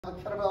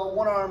Kettlebell,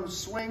 one arm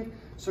swing.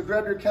 So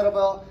grab your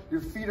kettlebell,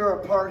 your feet are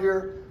apart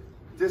here.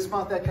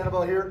 Dismount that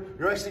kettlebell here.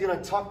 You're actually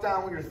gonna tuck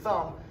down with your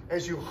thumb.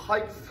 As you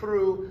hike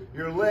through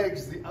your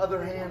legs, the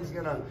other hand's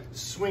gonna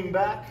swing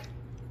back.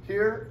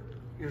 Here,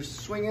 you're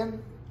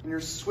swinging and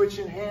you're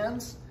switching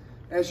hands.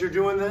 As you're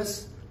doing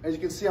this, as you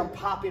can see, I'm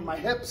popping my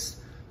hips,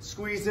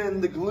 squeeze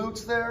in the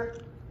glutes there.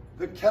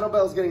 The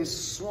kettlebell's getting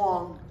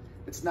swung.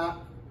 It's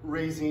not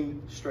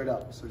raising straight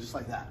up. So just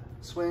like that,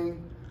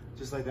 swing,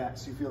 just like that.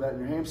 So you feel that in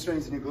your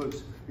hamstrings and your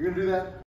glutes. You're gonna do that